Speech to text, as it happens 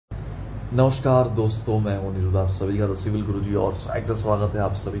नमस्कार दोस्तों, मैं हूं अनिरुद्ध, आप सभी का सिविल गुरुजी और स्वैग से स्वागत है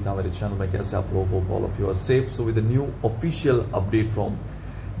आप सभी का मेरे चैनल में। कैसे आप लोगों को, all of you are safe. So with the new official update from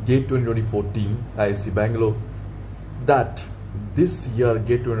GATE 2024 team IISc Bangalore that this year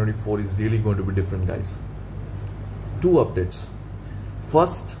GATE 2024 is really going to be different, guys. Two updates.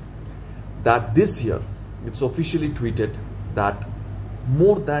 First, that this year it's officially tweeted that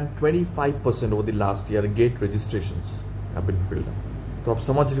more than 25% over the last year GATE registrations have been filled up. तो आप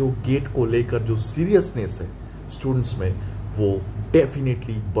समझ रहे हो gate को लेकर जो seriousness है students में वो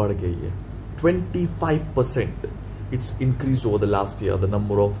डेफिनेटली बढ़ गई है। 25% it's increase over the last year the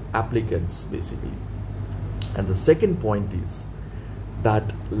number of applicants basically. And the second point is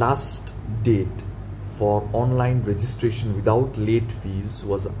that last date for online registration without late fees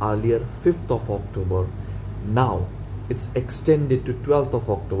was earlier 5th of October. Now it's extended to 12th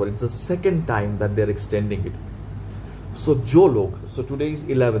of October. It's the second time that they're extending it. So जो लोग, so today is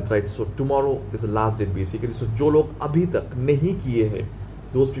 11th, right? So tomorrow is the last date basically. So जो लोग अभी तक नहीं किए हैं,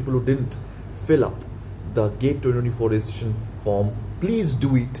 those people who didn't fill up the GATE 2024 registration form, please do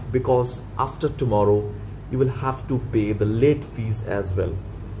it, because after tomorrow you will have to pay the late fees as well.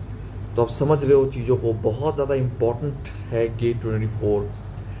 तो आप समझ रहे हो चीज़ों को, बहुत ज़्यादा important है GATE 2024.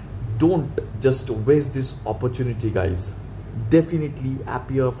 Don't just waste this opportunity, guys. Definitely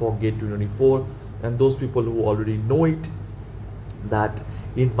appear for GATE 2024. And those people who already know it, that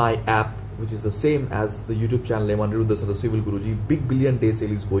in my app, which is the same as the YouTube channel name Aniruddha the Civil Guruji, Big Billion Day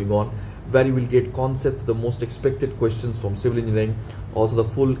sale is going on, where you will get concept, the most expected questions from civil engineering, also the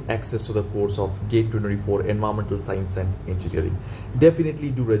full access to the course of GATE 2024 Environmental Science and Engineering.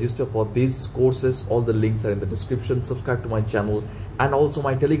 Definitely do register for these courses. All the links are in the description. Subscribe to my channel and also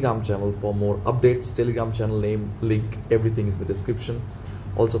my Telegram channel for more updates. Telegram channel name, link, everything is in the description.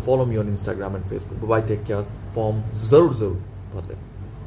 Also follow me on Instagram and Facebook. Bye bye, take care. Form जरूर भर लें।